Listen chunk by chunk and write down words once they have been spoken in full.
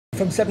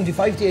From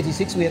 75 to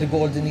 86 we had a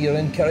golden era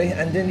in Kerry,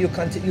 and then you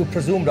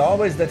presumed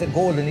always that a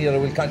golden era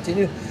will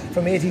continue.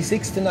 From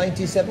 86 to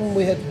 97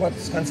 we had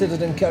what's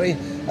considered in Kerry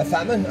a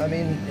famine. I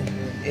mean,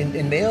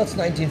 in Mayo it's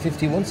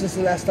 1951 since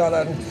the last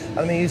All-Ireland.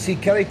 I mean, you see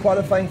Kerry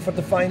qualifying for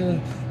the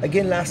final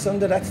again last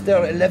Sunday. That's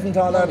their 11th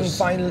All-Ireland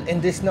final in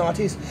this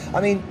noughties.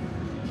 I mean,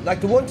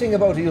 like, the one thing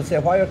about it, you'll say,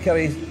 why are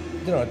Kerry,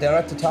 you know, they're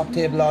at the top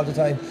table all the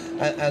time,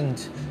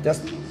 and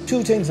there's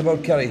two things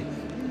about Kerry.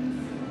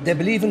 They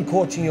believe in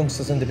coaching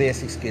youngsters and the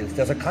basic skills.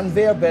 There's a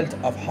conveyor belt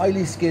of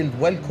highly skilled,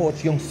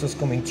 well-coached youngsters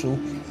coming through.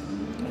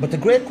 But the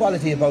great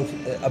quality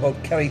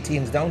about Kerry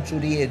teams down through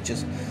the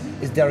ages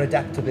is their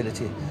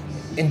adaptability.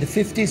 In the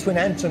 50s, when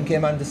Antrim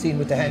came on the scene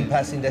with the hand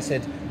passing, they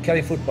said,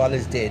 Kerry football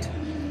is dead.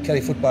 Kerry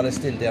football is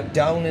still there.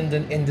 Down in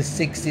the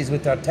 60s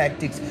with their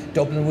tactics,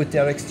 Dublin with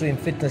their extreme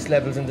fitness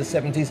levels in the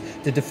 70s,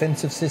 the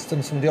defensive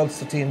systems from the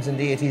Ulster teams in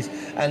the 80s.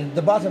 And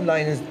the bottom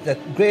line is that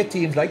great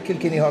teams like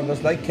Kilkenny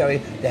Hurlers, like Kerry,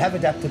 they have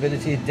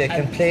adaptability, they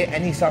can play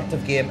any sort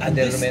of game, and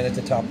they'll remain at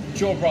the top.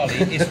 Joe Brawley,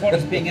 is what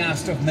is being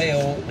asked of Mayo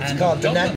and Dublin.